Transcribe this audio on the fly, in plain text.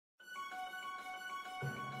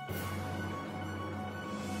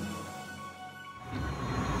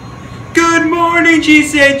Good morning,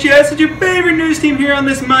 GCHS. It's your favorite news team here on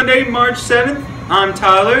this Monday, March 7th. I'm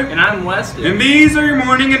Tyler. And I'm Weston. And these are your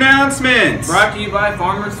morning announcements. Brought to you by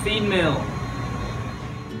Farmers Feed Mill.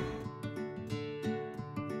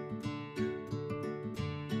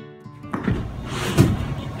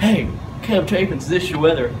 Hey, Caleb Chapin's This Your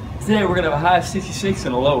Weather. Today we're going to have a high of 66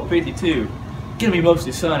 and a low of 52. Gonna be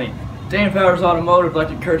mostly sunny. Dan Powers Automotive like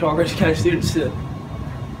to encourage all Grayson County students to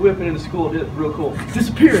whip it into school. It's real cool.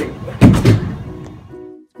 Disappearing.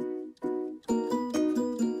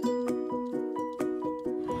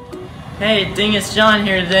 Hey, Ding, it's John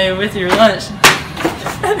here today with your lunch.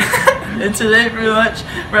 And today for lunch,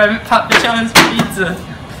 we're having Papa John's Pizza.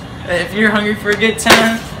 If you're hungry for a good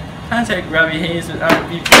time, contact Robbie Hayes with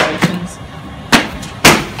R&B Productions.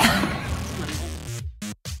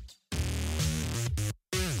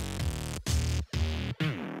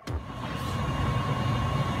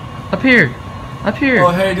 Up here.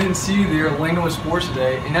 Oh, hey, I didn't see you there. Landon with sports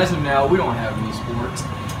today, and as of now, we don't have any sports.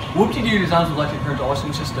 Whoop-de-doo Designs would like to encourage all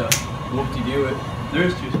students just to whoop-de-doo it.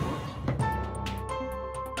 There's 2 sports.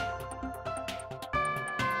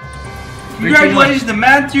 Congratulations to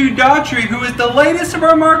Matthew Daughtry, who is the latest of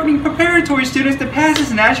our marketing preparatory students to pass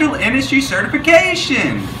his National Industry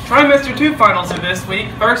Certification. Trimester 2 finals are this week.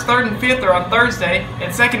 1st, 3rd, and 5th are on Thursday,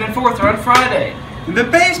 and 2nd and 4th are on Friday. The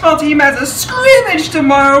baseball team has a scrimmage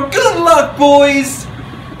tomorrow. Good luck, boys!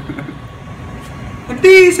 And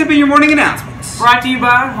these have been your morning announcements. Brought to you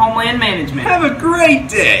by Homeland Management. Have a great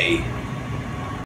day.